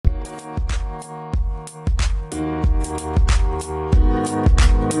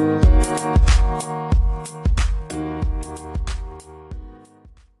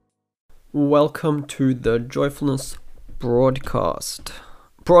Welcome to the Joyfulness Broadcast,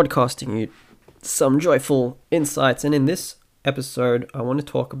 broadcasting you some joyful insights. And in this episode, I want to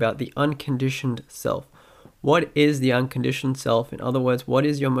talk about the unconditioned self. What is the unconditioned self? In other words, what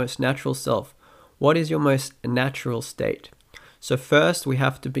is your most natural self? What is your most natural state? So first, we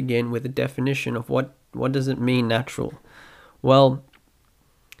have to begin with a definition of what does it mean natural? Well,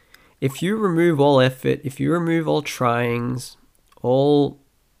 if you remove all effort, if you remove all tryings, all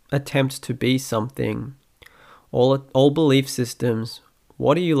attempts to be something, all belief systems,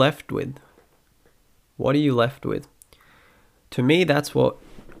 what are you left with? What are you left with? To me, that's what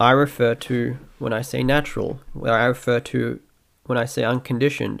I refer to when I say natural, where I refer to when I say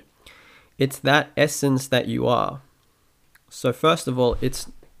unconditioned. It's that essence that you are. So first of all,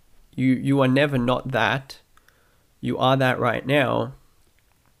 it's you are never not that. You are that right now.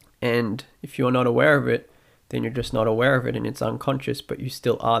 And if you're not aware of it, then you're just not aware of it and it's unconscious, but you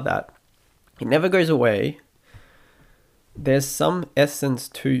still are that. It never goes away. There's some essence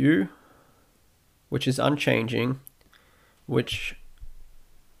to you, which is unchanging, which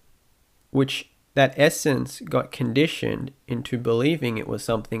that essence got conditioned into believing it was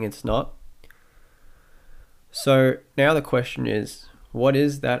something it's not. So now the question is, what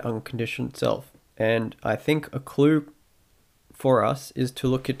is that unconditioned self? And I think a clue for us is to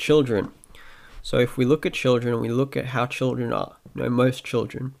look at children. So if we look at children and we look at how children are, most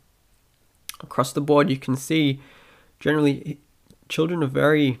children, across the board, you can see generally children are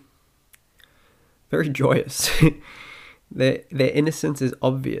very, very joyous. Their innocence is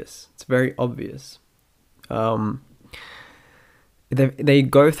obvious. It's very obvious. They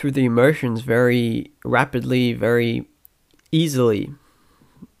go through the emotions very rapidly, very easily.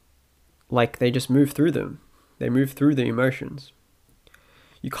 Like they just move through them. They move through the emotions.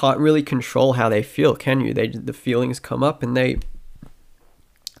 You can't really control how they feel, can you? The feelings come up and they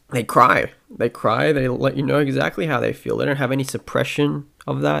cry. They cry. They let you know exactly how they feel. They don't have any suppression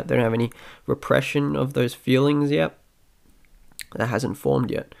of that. They don't have any repression of those feelings yet. That hasn't formed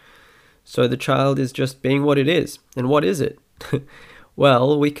yet. So the child is just being what it is. And what is it?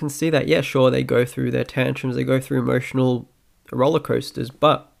 Well, we can see that, yeah, sure, they go through their tantrums. They go through emotional roller coasters.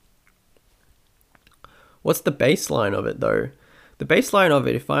 But what's the baseline of it, though? The baseline of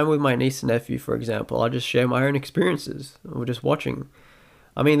it, if I'm with my niece and nephew, for example, I'll just share my own experiences. We're just watching.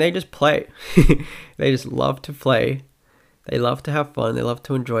 I mean, they just play. They just love to play. They love to have fun. They love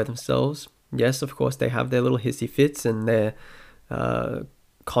to enjoy themselves. Yes, of course, they have their little hissy fits and their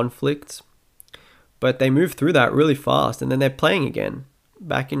conflicts. But they move through that really fast and then they're playing again.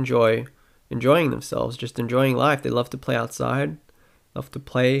 Back enjoying themselves, just enjoying life. They love to play outside, love to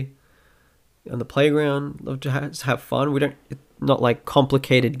play on the playground, love to have fun. Not like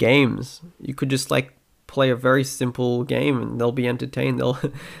complicated games. You could just like play a very simple game and they'll be entertained. They'll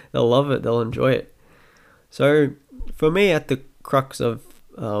love it. They'll enjoy it. So for me, at the crux of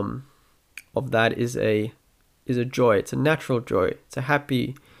that is a joy. It's a natural joy. It's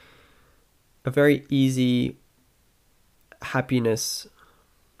a very easy happiness,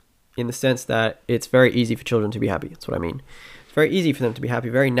 in the sense that it's very easy for children to be happy. That's what I mean. It's very easy for them to be happy,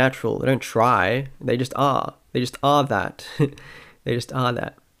 very natural. They don't try. They just are. They just are that. They just are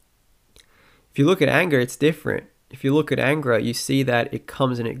that. If you look at anger, it's different. If you look at anger, you see that it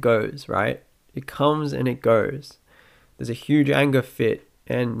comes and it goes, right? It comes and it goes. There's a huge anger fit.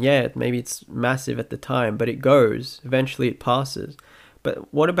 And yeah, maybe it's massive at the time, but it goes. Eventually it passes.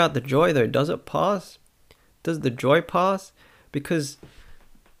 But what about the joy, though? Does it pass? Does the joy pass? Because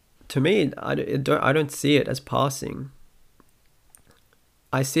to me, I don't see it as passing.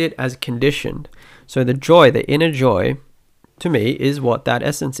 I see it as conditioned. So the joy, the inner joy, to me, is what that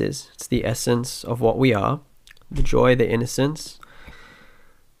essence is. It's the essence of what we are. The joy, the innocence,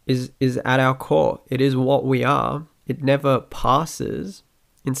 is at our core. It is what we are. It never passes.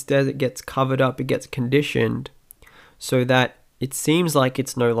 Instead, it gets covered up. It gets conditioned so that it seems like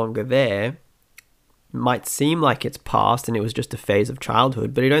it's no longer there. It might seem like it's past and it was just a phase of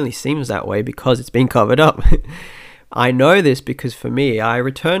childhood, but it only seems that way because it's been covered up. I know this because for me, I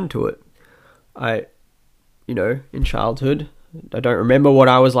returned to it. In childhood, I don't remember what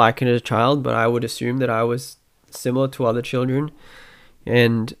I was like as a child, but I would assume that I was similar to other children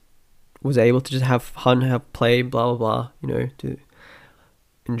and was able to just have fun, have play, blah, blah, blah, to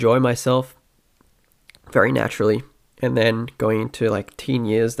enjoy myself very naturally. And then going into like teen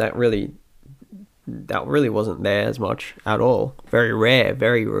years, that really wasn't there as much at all. Very rare,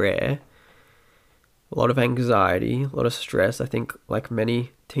 very rare. A lot of anxiety, a lot of stress, I think, like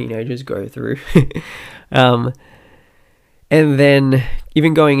many teenagers go through. And then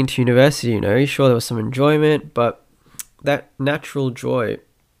even going into university, sure, there was some enjoyment, but that natural joy,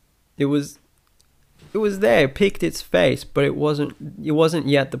 it was there, it picked its face, but it wasn't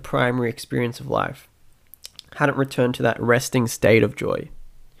yet the primary experience of life. Hadn't returned to that resting state of joy.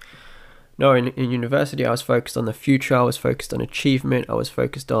 No, in university I was focused on the future, I was focused on achievement, I was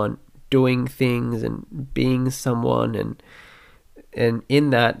focused on doing things and being someone, and in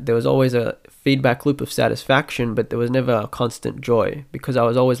that there was always a feedback loop of satisfaction, but there was never a constant joy because I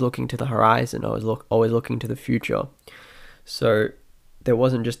was always looking to the horizon, I was always looking to the future. So there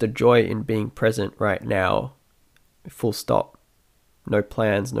wasn't just a joy in being present right now, full stop. No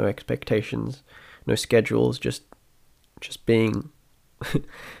plans, no expectations, no schedules, just being.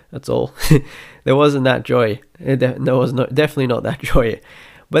 That's all. There wasn't that joy. There was definitely not that joy.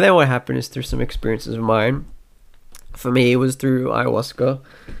 But then what happened is through some experiences of mine. For me, it was through ayahuasca.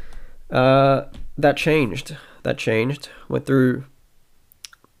 That changed. Went through.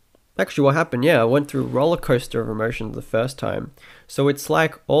 Actually, what happened? Yeah, I went through a roller coaster of emotions the first time. So it's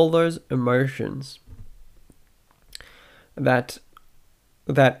like all those emotions that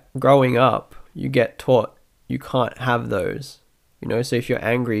growing up you get taught you can't have those. So if you're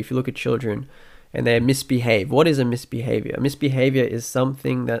angry, if you look at children and they misbehave, what is a misbehavior? A misbehavior is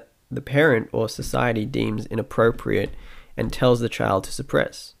something that the parent or society deems inappropriate and tells the child to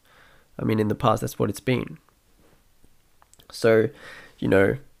suppress. I mean, in the past, that's what it's been. So,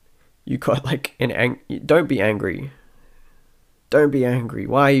 you got like don't be angry. Don't be angry.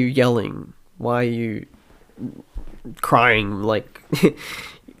 Why are you yelling? Why are you crying? Like,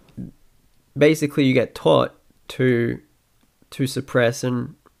 basically you get taught to suppress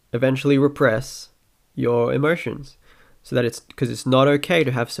and eventually repress your emotions, so that because it's not okay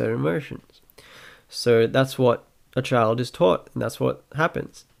to have certain emotions. So that's what a child is taught, and that's what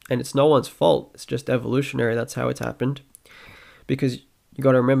happens. And it's no one's fault. It's just evolutionary. That's how it's happened. Because you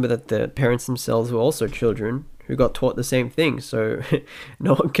got to remember that the parents themselves were also children who got taught the same thing. So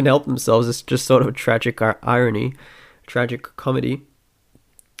no one can help themselves. It's just sort of a tragic irony, tragic comedy,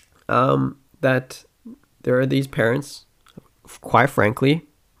 that there are these parents, quite frankly,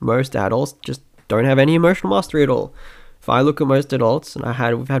 most adults just don't have any emotional mastery at all. If I look at most adults, and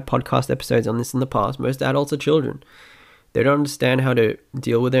we've had podcast episodes on this in the past, most adults are children. They don't understand how to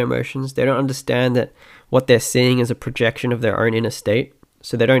deal with their emotions. They don't understand that what they're seeing is a projection of their own inner state.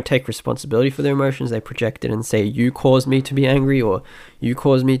 So they don't take responsibility for their emotions. They project it and say, you caused me to be angry, or you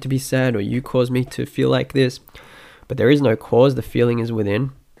caused me to be sad, or you caused me to feel like this. But there is no cause. The feeling is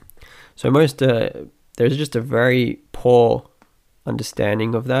within. So there's just a very poor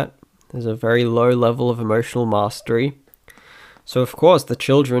understanding of that. There's a very low level of emotional mastery. So of course the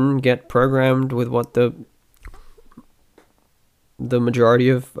children get programmed with what the majority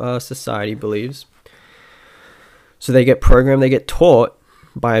of society believes. So they get programmed, they get taught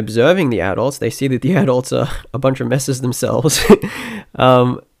by observing the adults. They see that the adults are a bunch of messes themselves.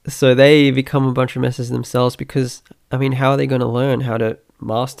 So they become a bunch of messes themselves because, I mean, how are they going to learn how to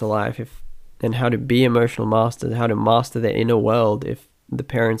master life and how to be emotional masters, how to master their inner world if the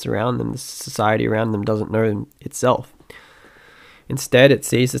parents around them, the society around them doesn't know them itself? Instead, it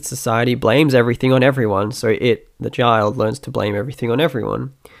sees that society blames everything on everyone, so the child, learns to blame everything on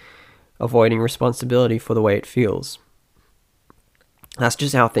everyone, avoiding responsibility for the way it feels. That's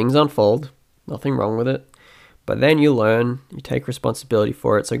just how things unfold. Nothing wrong with it. But then you learn, you take responsibility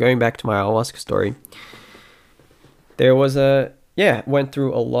for it. So going back to my ayahuasca story, there was went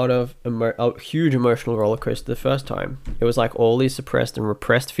through a huge emotional roller coaster the first time. It was like all these suppressed and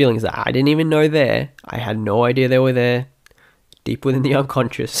repressed feelings that I didn't even know there. I had no idea they were there. Deep within the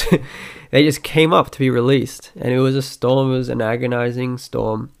unconscious. They just came up to be released. And it was a storm. It was an agonizing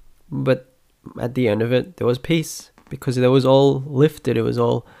storm. But at the end of it, there was peace. Because it was all lifted. It was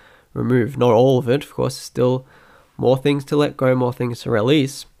all removed. Not all of it, of course. Still more things to let go, more things to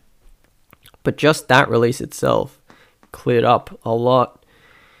release. But just that release itself cleared up a lot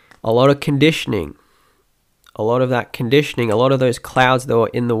of conditioning. A lot of that conditioning, a lot of those clouds that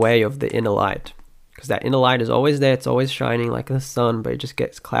were in the way of the inner light. Because that inner light is always there, it's always shining like the sun, but it just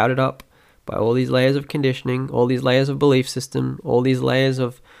gets clouded up by all these layers of conditioning, all these layers of belief system, all these layers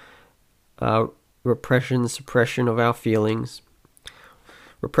of repression, suppression of our feelings,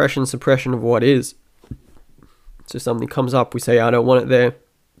 repression, suppression of what is. So something comes up, we say, I don't want it there,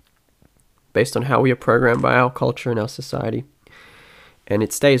 based on how we are programmed by our culture and our society. And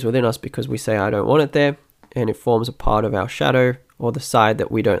it stays within us because we say, I don't want it there, and it forms a part of our shadow, or the side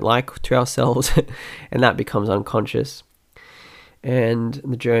that we don't like to ourselves, and that becomes unconscious. And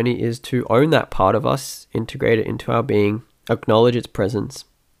the journey is to own that part of us, integrate it into our being, acknowledge its presence,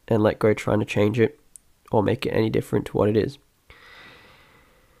 and let go trying to change it or make it any different to what it is.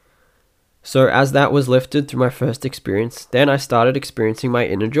 So as that was lifted through my first experience, then I started experiencing my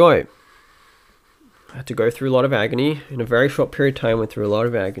inner joy. I had to go through a lot of agony. In a very short period of time, I went through a lot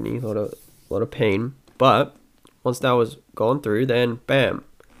of agony, a lot of pain. But once that was gone through, then bam,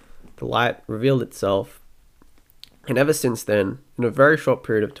 the light revealed itself. And ever since then, in a very short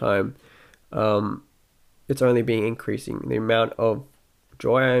period of time, it's only been increasing. The amount of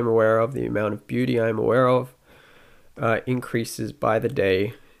joy I am aware of, the amount of beauty I am aware of, increases by the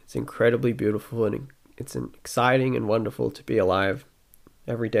day. It's incredibly beautiful, and it's exciting and wonderful to be alive.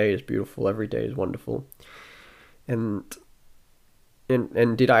 Every day is beautiful. Every day is wonderful. And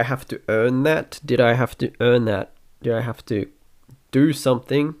did I have to earn that? Did I have to earn that? Did I have to do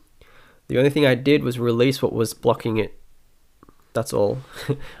something? The only thing I did was release what was blocking it. That's all.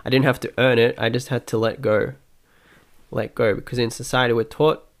 I didn't have to earn it. I just had to let go. Let go. Because in society we're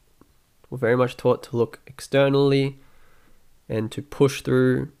very much taught to look externally and to push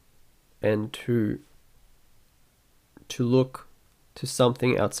through and to look to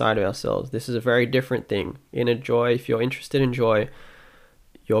something outside of ourselves. This is a very different thing. Inner joy, if you're interested in joy,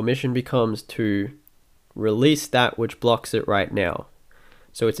 your mission becomes to release that which blocks it right now.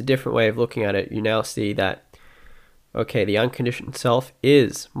 So it's a different way of looking at it. You now see that, okay, the unconditioned self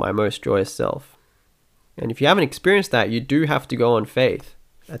is my most joyous self. And if you haven't experienced that, you do have to go on faith.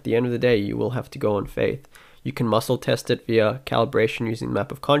 At the end of the day, you will have to go on faith. You can muscle test it via calibration using the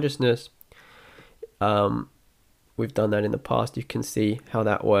map of consciousness. We've done that in the past. You can see how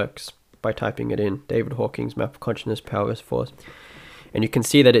that works by typing it in. David Hawkins' map of consciousness, power versus force. And you can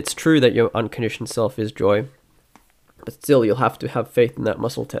see that it's true that your unconditioned self is joy. But still, you'll have to have faith in that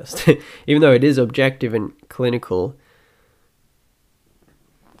muscle test. Even though it is objective and clinical,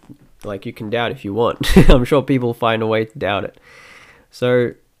 like, you can doubt if you want. I'm sure people find a way to doubt it.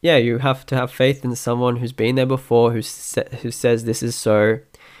 So yeah, you have to have faith in someone who's been there before, who says this is so,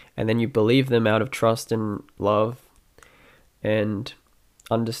 and then you believe them out of trust and love and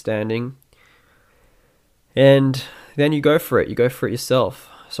understanding, and then you go for it. You go for it yourself.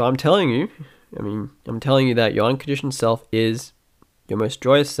 So I'm telling you that your unconditioned self is your most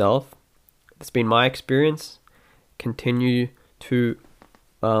joyous self. It's been my experience. Continue to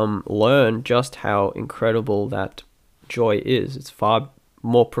learn just how incredible that joy is. It's far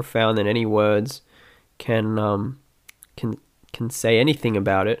more profound than any words can say anything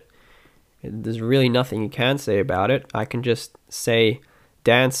about it. There's really nothing you can say about it. I can just say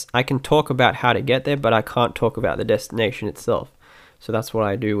dance. I can talk about how to get there, but I can't talk about the destination itself. So that's what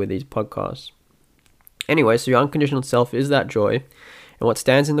I do with these podcasts. Anyway, so your unconditional self is that joy, and what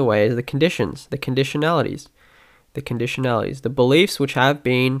stands in the way is the conditions, the conditionalities, the beliefs which have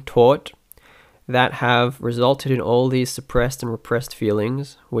been taught that have resulted in all these suppressed and repressed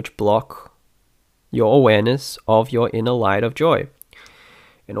feelings which block your awareness of your inner light of joy.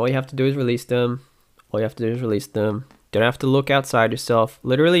 And all you have to do is release them. Don't have to look outside yourself.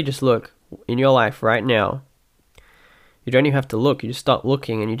 Literally just look in your life right now. You don't even have to look. You just start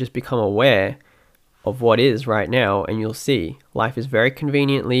looking and you just become aware of what is right now, and you'll see life is very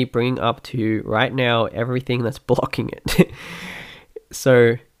conveniently bringing up to you right now everything that's blocking it.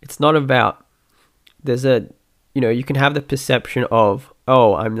 So it's not about, you can have the perception of,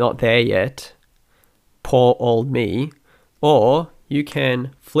 oh, I'm not there yet, poor old me, or you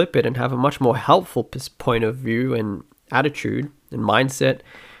can flip it and have a much more helpful point of view and attitude and mindset,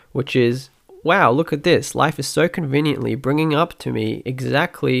 which is, wow, look at this. Life is so conveniently bringing up to me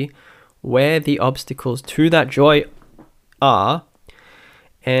exactly where the obstacles to that joy are,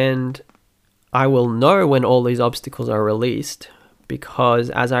 and I will know when all these obstacles are released,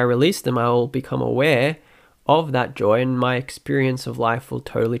 because as I release them, I will become aware of that joy, and my experience of life will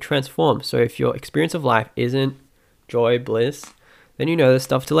totally transform. So if your experience of life isn't joy, bliss, then you know there's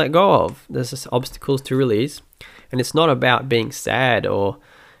stuff to let go of. There's just obstacles to release, and it's not about being sad or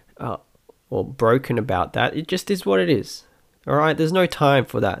broken about that. It just is what it is. All right, there's no time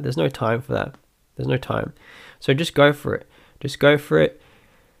for that. There's no time. So just go for it.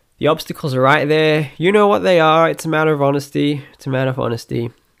 The obstacles are right there. You know what they are. It's a matter of honesty. A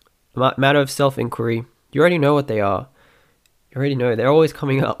matter of self-inquiry. You already know what they are. You already know. They're always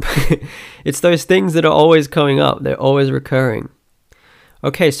coming up. It's those things that are always coming up. They're always recurring.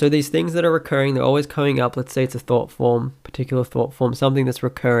 Okay, so these things that are recurring, they're always coming up. Let's say it's a thought form, particular thought form, something that's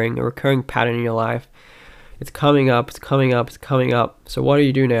recurring, a recurring pattern in your life. It's coming up. So what do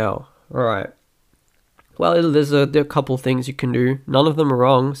you do now? All right. Well, there are a couple of things you can do. None of them are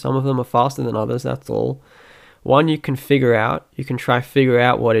wrong. Some of them are faster than others. That's all. One, you can figure out. You can try figure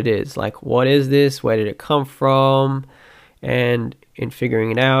out what it is. Like, what is this? Where did it come from? And in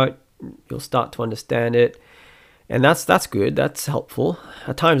figuring it out, you'll start to understand it. And that's good. That's helpful.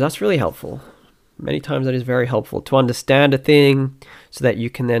 At times, that's really helpful. Many times, that is very helpful to understand a thing so that you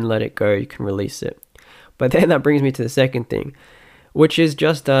can then let it go. You can release it. But then that brings me to the second thing, which is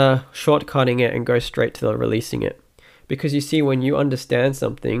just shortcutting it and go straight to the releasing it. Because you see, when you understand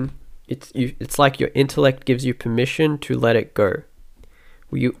something, it's like your intellect gives you permission to let it go.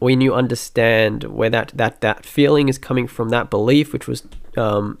 When you understand where that feeling is coming from, that belief which was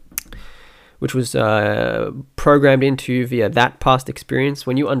programmed into you via that past experience,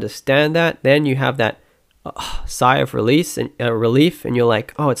 when you understand that, then you have that sigh of release and relief, and you're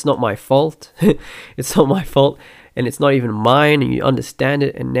like, oh, it's not my fault. It's not my fault, and it's not even mine, and you understand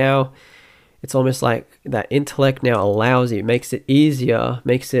it, and now it's almost like that intellect now allows you, makes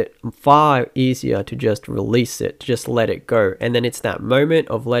it far easier to just release it, to just let it go. And then it's that moment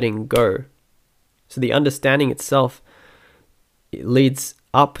of letting go. So the understanding itself, it leads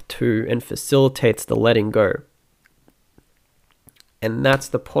up to and facilitates the letting go. And that's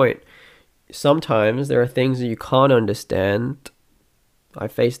the point. Sometimes there are things that you can't understand. I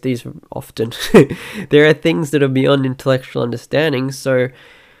face these often. There are things that are beyond intellectual understanding. So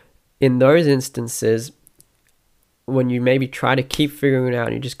in those instances, when you maybe try to keep figuring it out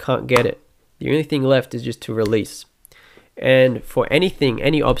and you just can't get it, the only thing left is just to release. And for anything,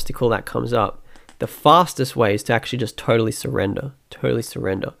 any obstacle that comes up, the fastest way is to actually just totally surrender.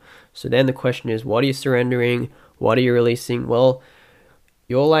 So then the question is, what are you surrendering? What are you releasing? Well,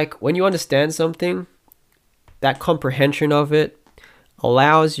 you're like, when you understand something, that comprehension of it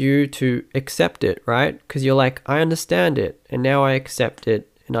allows you to accept it, right? Because you're like, I understand it, and now I accept it.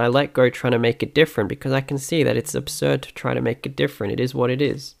 And I let go trying to make it different, because I can see that it's absurd to try to make it different. It is what it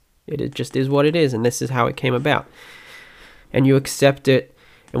is. It just is what it is, and this is how it came about. And you accept it.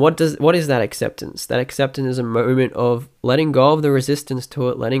 And what is that acceptance? That acceptance is a moment of letting go of the resistance to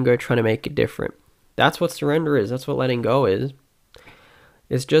it, letting go trying to make it different. That's what surrender is. That's what letting go is.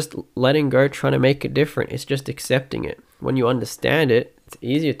 It's just letting go trying to make it different. It's just accepting it. When you understand it, it's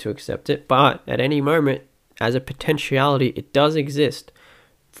easier to accept it. But at any moment, as a potentiality, it does exist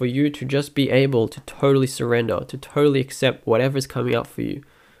for you to just be able to totally surrender, to totally accept whatever's coming up for you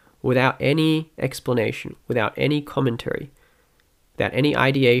without any explanation, without any commentary, without any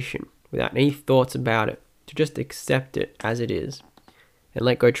ideation, without any thoughts about it, to just accept it as it is and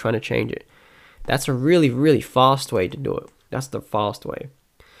let go trying to change it. That's a really, really fast way to do it. That's the fast way.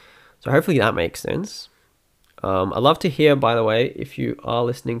 So hopefully that makes sense. I'd love to hear, by the way, if you are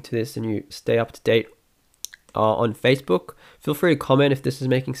listening to this and you stay up to date on Facebook, feel free to comment if this is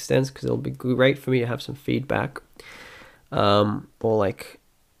making sense, because it'll be great for me to have some feedback. Or like,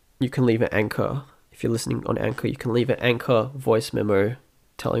 you can leave an Anchor. If you're listening on Anchor, you can leave an Anchor voice memo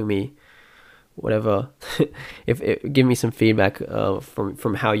telling me whatever. Give me some feedback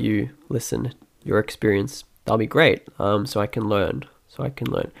from how you listen, your experience. That'll be great. So I can learn.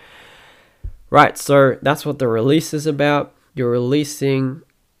 Right. So that's what the release is about. You're releasing.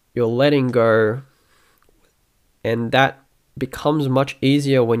 You're letting go. And that becomes much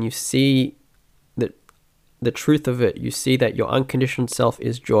easier when you see the truth of it. You see that your unconditioned self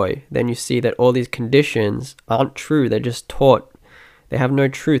is joy. Then you see that all these conditions aren't true. They're just taught. They have no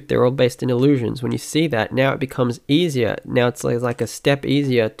truth. They're all based in illusions. When you see that, now it becomes easier. Now it's like a step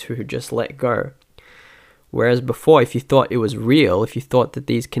easier to just let go. Whereas before, if you thought it was real, if you thought that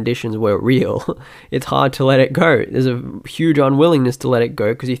these conditions were real, it's hard to let it go. There's a huge unwillingness to let it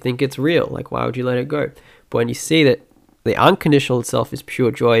go because you think it's real. Like, why would you let it go? But when you see that the unconditional self is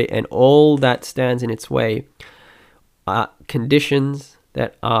pure joy, and all that stands in its way are conditions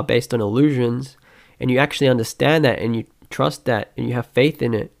that are based on illusions, and you actually understand that, and you trust that, and you have faith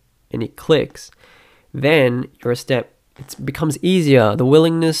in it, and it clicks, then you're a step. It becomes easier. The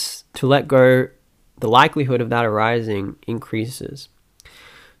willingness to let go, the likelihood of that arising increases.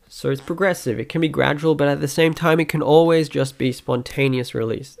 So it's progressive. It can be gradual, but at the same time, it can always just be spontaneous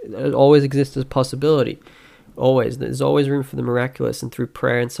release. It always exists as a possibility. Always. There's always room for the miraculous, and through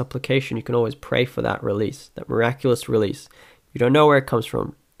prayer and supplication, you can always pray for that release, that miraculous release. You don't know where it comes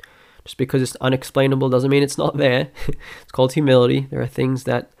from. Just because it's unexplainable doesn't mean it's not there. It's called humility. There are things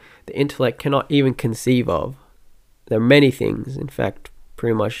that the intellect cannot even conceive of. There are many things, in fact,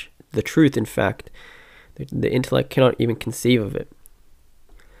 pretty much the truth, in fact, the intellect cannot even conceive of it.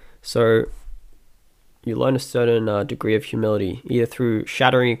 So you learn a certain degree of humility, either through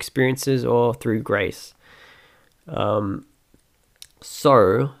shattering experiences or through grace.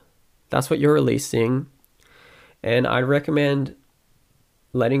 So that's what you're releasing. And I recommend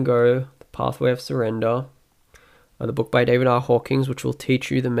Letting Go, The Pathway of Surrender, the book by David R. Hawkins, which will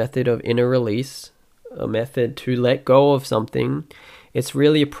teach you the method of inner release, a method to let go of something It's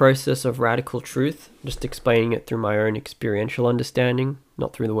really a process of radical truth, just explaining it through my own experiential understanding,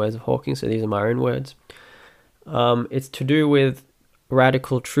 not through the words of Hawking, so these are my own words. It's to do with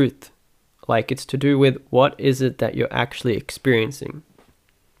radical truth. Like, it's to do with what is it that you're actually experiencing.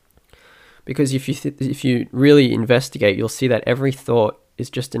 Because if you really investigate, you'll see that every thought is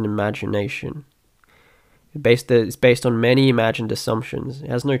just an imagination. It's based on many imagined assumptions. It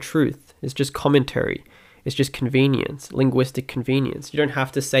has no truth. It's just commentary. It's just convenience, linguistic convenience. You don't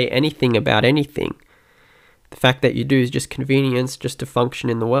have to say anything about anything. The fact that you do is just convenience, just to function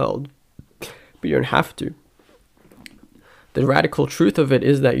in the world. But you don't have to. The radical truth of it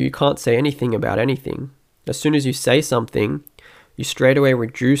is that you can't say anything about anything. As soon as you say something, you straight away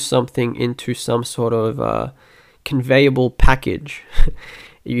reduce something into some sort of conveyable package.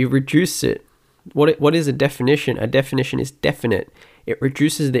 You reduce it. What is a definition? A definition is definite. It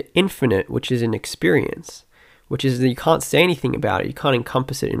reduces the infinite, which is an experience, which is that you can't say anything about it. You can't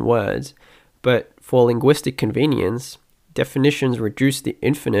encompass it in words. But for linguistic convenience, definitions reduce the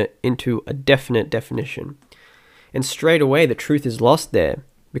infinite into a definite definition. And straight away, the truth is lost there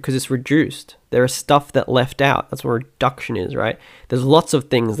because it's reduced. There is stuff that left out. That's what reduction is, right? There's lots of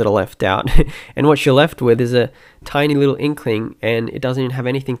things that are left out. And what you're left with is a tiny little inkling, and it doesn't even have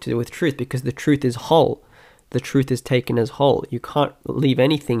anything to do with truth because the truth is whole. The truth is taken as whole. You can't leave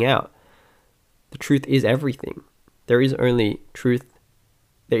anything out. The truth is everything. There is only truth.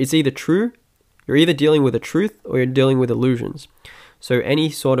 It's either true, you're either dealing with a truth or you're dealing with illusions. So any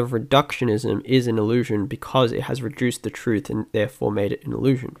sort of reductionism is an illusion because it has reduced the truth and therefore made it an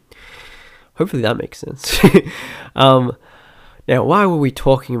illusion. Hopefully that makes sense. Now, why were we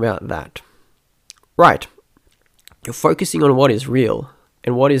talking about that? Right. You're focusing on what is real.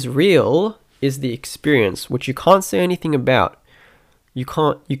 And what is real is the experience, which you can't say anything about. You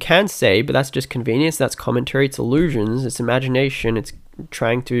can say, but that's just convenience, that's commentary, it's illusions, it's imagination, it's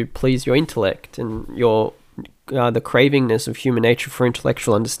trying to please your intellect and your the cravingness of human nature for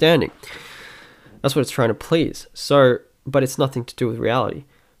intellectual understanding. That's what it's trying to please. So, but it's nothing to do with reality.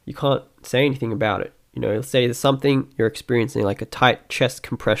 You can't say anything about it. Let's say there's something you're experiencing, like a tight chest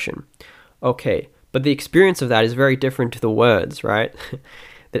compression. Okay, but the experience of that is very different to the words, right?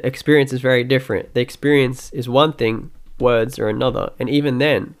 The experience is very different. The experience is one thing, words are another. And even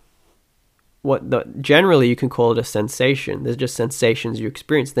then, generally you can call it a sensation. There's just sensations you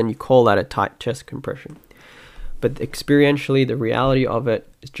experience, then you call that a tight chest compression. But experientially, the reality of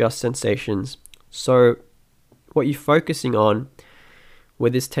it is just sensations. So what you're focusing on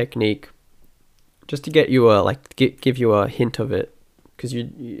with this technique, just to get you give you a hint of it, because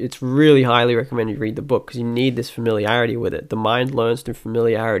it's really highly recommended you read the book because you need this familiarity with it. The mind learns through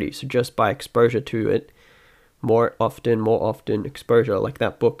familiarity. So just by exposure to it, more often exposure, like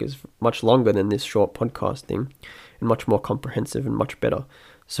that book is much longer than this short podcast thing and much more comprehensive and much better.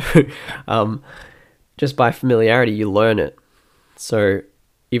 So just by familiarity, you learn it. So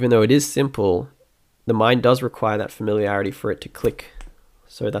even though it is simple, the mind does require that familiarity for it to click.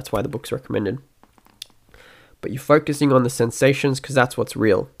 So that's why the book's recommended. But you're focusing on the sensations because that's what's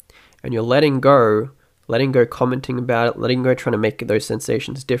real. And you're letting go commenting about it, letting go trying to make those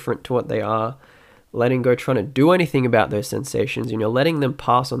sensations different to what they are, letting go trying to do anything about those sensations, and you're letting them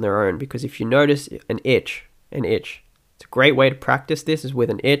pass on their own. Because if you notice an itch, it's a great way to practice this is with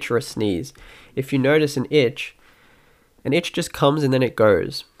an itch or a sneeze. If you notice an itch just comes and then it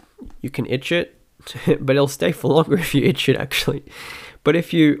goes. You can itch it, but it'll stay for longer if you itch it actually. But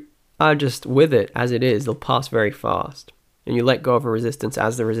if you are just with it as it is, it'll pass very fast. And you let go of a resistance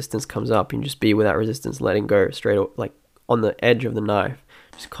as the resistance comes up. You can just be with that resistance, letting go straight, like on the edge of the knife.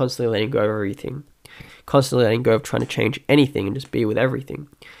 Just constantly letting go of everything. Constantly letting go of trying to change anything and just be with everything.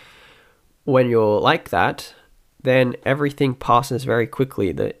 When you're like that, then everything passes very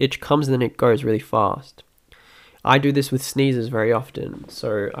quickly. The itch comes and then it goes really fast. I do this with sneezes very often.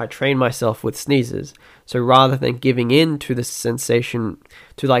 So I train myself with sneezes. So rather than giving in to the sensation,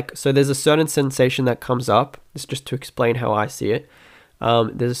 so there's a certain sensation that comes up. It's just to explain how I see it.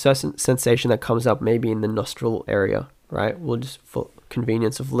 There's a certain sensation that comes up maybe in the nostril area, right? We'll just, for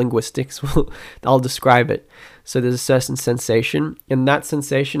convenience of linguistics, I'll describe it. So there's a certain sensation, and that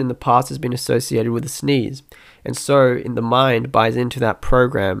sensation in the past has been associated with a sneeze. And so in the mind buys into that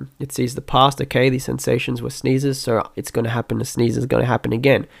program. It sees the past, okay, these sensations were sneezes, so it's going to happen, a sneeze is going to happen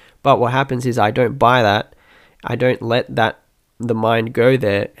again. But what happens is I don't buy that. I don't let the mind go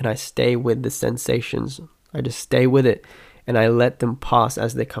there, and I stay with the sensations. I just stay with it, and I let them pass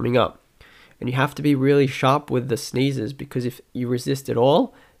as they're coming up. And you have to be really sharp with the sneezes, because if you resist at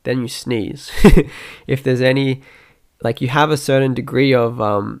all, then you sneeze. If there's any, you have a certain degree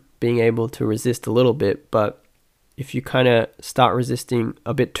of being able to resist a little bit, but if you kind of start resisting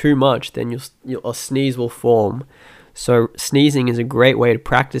a bit too much, then a sneeze will form. So sneezing is a great way to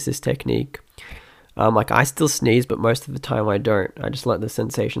practice this technique. Like I still sneeze, but most of the time I don't. I just let the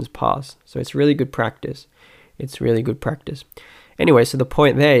sensations pass. So it's really good practice. It's really good practice. Anyway, so the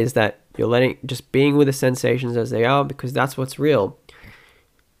point there is that you're just being with the sensations as they are, because that's what's real.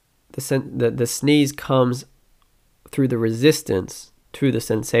 The sneeze comes through the resistance to the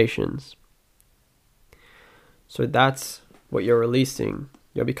sensations. So that's what you're releasing.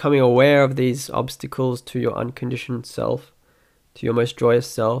 You're becoming aware of these obstacles to your unconditioned self, to your most joyous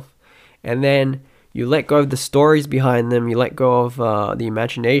self. And then you let go of the stories behind them. You let go of the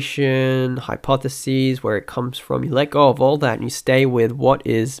imagination, hypotheses, where it comes from. You let go of all that and you stay with what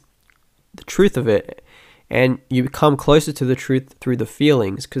is the truth of it. And you become closer to the truth through the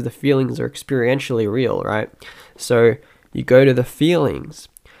feelings, because the feelings are experientially real, right? So you go to the feelings.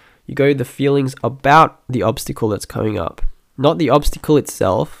 You go to the feelings about the obstacle that's coming up. Not the obstacle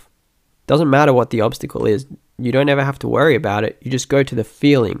itself. Doesn't matter what the obstacle is. You don't ever have to worry about it. You just go to the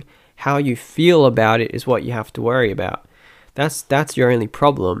feeling. How you feel about it is what you have to worry about. That's your only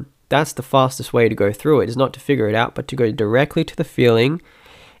problem. That's the fastest way to go through it, is not to figure it out, but to go directly to the feeling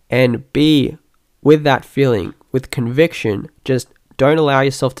and be with that feeling, with conviction. Just don't allow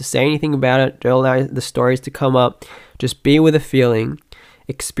yourself to say anything about it. Don't allow the stories to come up. Just be with the feeling.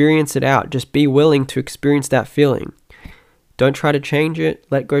 Experience it out. Just be willing to experience that feeling. Don't try to change it.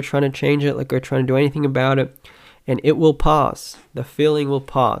 Let go trying to change it. Let go trying to do anything about it. And it will pass. The feeling will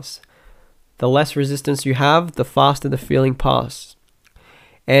pass. The less resistance you have, the faster the feeling passes.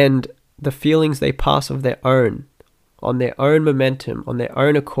 And the feelings, they pass of their own, on their own momentum, on their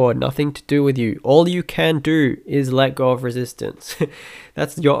own accord, nothing to do with you. All you can do is let go of resistance.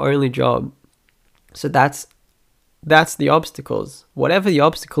 That's your only job. So that's the obstacles. Whatever the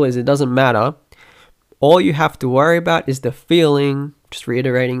obstacle is, it doesn't matter. All you have to worry about is the feeling. Just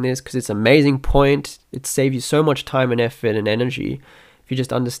reiterating this because it's an amazing point. It saves you so much time and effort and energy. If you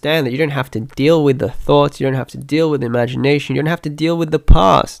just understand that you don't have to deal with the thoughts, you don't have to deal with the imagination, you don't have to deal with the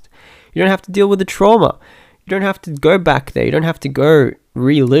past, you don't have to deal with the trauma, you don't have to go back there, you don't have to go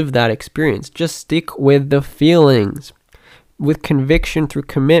relive that experience. Just stick with the feelings. With conviction, through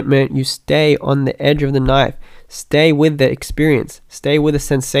commitment, you stay on the edge of the knife. Stay with the experience. Stay with the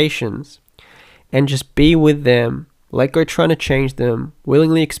sensations. And just be with them. Let go trying to change them.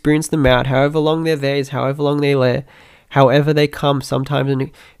 Willingly experience them out, however long they're there, however long they lay, however they come.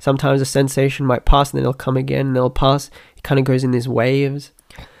 Sometimes a sensation might pass and then they'll come again and they'll pass. It kind of goes in these waves.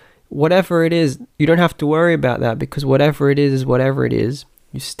 Whatever it is, you don't have to worry about that, because whatever it is whatever it is.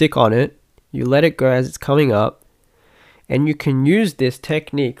 You stick on it. You let it go as it's coming up. And you can use this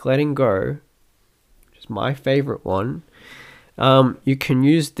technique, letting go, which is my favorite one. You can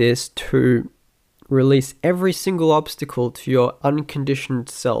use this to release every single obstacle to your unconditioned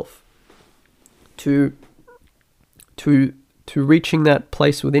self, to reaching that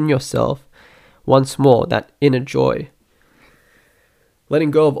place within yourself once more, that inner joy.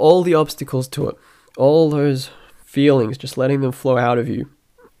 Letting go of all the obstacles to it, all those feelings, just letting them flow out of you.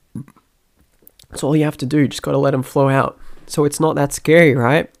 That's all you have to do. You just got to let them flow out. So it's not that scary,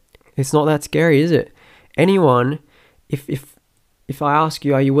 right? It's not that scary, is it? Anyone, if I ask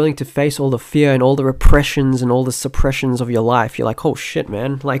you, are you willing to face all the fear and all the repressions and all the suppressions of your life? You're like, oh shit,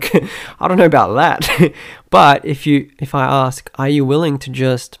 man. Like, I don't know about that. But if I ask, are you willing to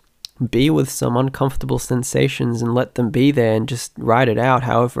just be with some uncomfortable sensations and let them be there and just ride it out,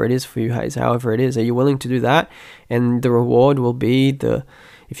 however it is for you, however it is? Are you willing to do that? And the reward will be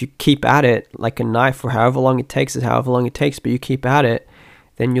if you keep at it like a knife for however long it takes, but you keep at it,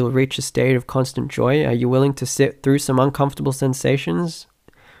 then you'll reach a state of constant joy. Are you willing to sit through some uncomfortable sensations,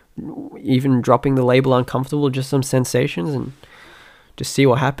 even dropping the label uncomfortable, just some sensations, and just see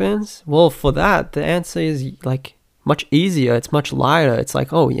what happens? Well, for that, the answer is like much easier. It's much lighter. It's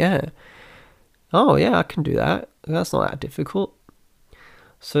like, oh yeah, I can do that. That's not that difficult.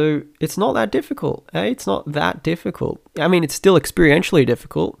 So it's not that difficult. It's not that difficult. I mean, it's still experientially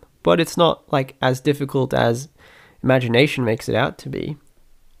difficult, but it's not like as difficult as imagination makes it out to be.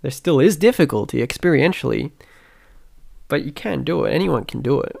 There still is difficulty experientially, but you can do it. Anyone can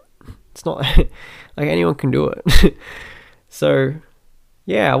do it. It's not like anyone can do it. So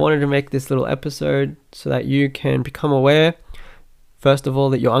yeah, I wanted to make this little episode so that you can become aware, first of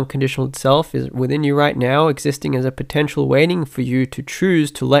all, that your unconditional self is within you right now, existing as a potential waiting for you to choose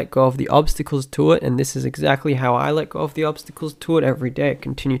to let go of the obstacles to it. And this is exactly how I let go of the obstacles to it every day. I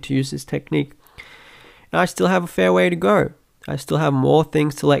continue to use this technique. And I still have a fair way to go. I still have more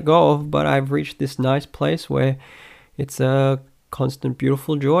things to let go of, but I've reached this nice place where it's a constant,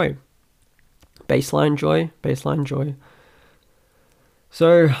 beautiful joy. baseline joy.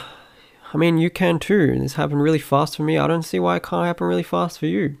 So, I mean, you can too. This happened really fast for me. I don't see why it can't happen really fast for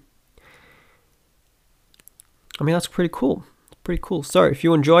you. I mean, that's pretty cool. Pretty cool. So, if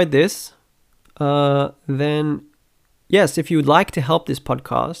you enjoyed this, then yes, if you would like to help this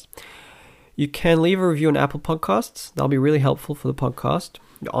podcast, you can leave a review on Apple Podcasts. That'll be really helpful for the podcast.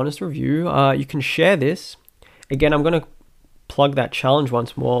 An honest review. You can share this. Again, I'm going to plug that challenge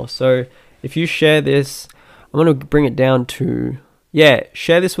once more. So if you share this, I'm going to bring it down to,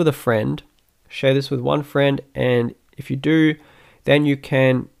 share this with a friend. Share this with one friend. And if you do, then you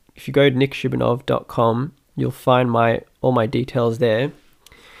can, if you go to nickshibanov.com, you'll find all my details there.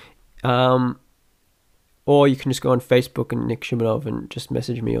 Or you can just go on Facebook and Nick Shibanov and just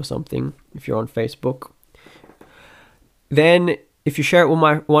message me or something if you're on Facebook. Then if you share it with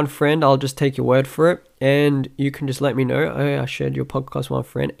my one friend, I'll just take your word for it. And you can just let me know, I shared your podcast with one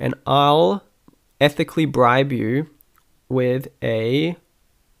friend. And I'll ethically bribe you with a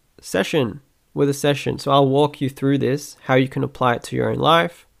session. So I'll walk you through this, how you can apply it to your own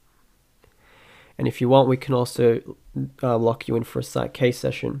life. And if you want, we can also lock you in for a psych case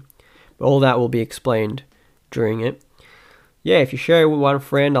session. But all that will be explained during it. If you share it with one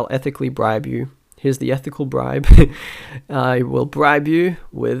friend, I'll ethically bribe you. Here's the ethical bribe. I will bribe you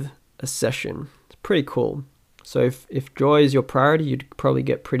with a session. It's pretty cool. So if joy is your priority, you'd probably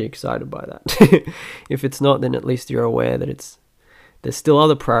get pretty excited by that. If it's not, then at least you're aware that there's still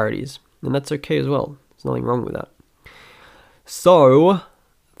other priorities. And that's okay as well. There's nothing wrong with that. So,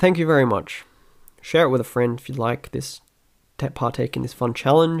 thank you very much. Share it with a friend if you'd like partake in this fun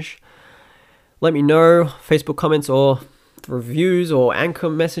challenge. Let me know, Facebook comments or reviews or anchor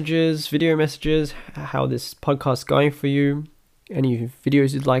messages, video messages, how this podcast is going for you. Any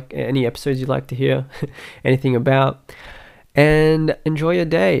videos you'd like, any episodes you'd like to hear, anything about. And enjoy your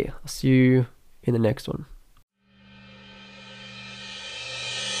day. I'll see you in the next one.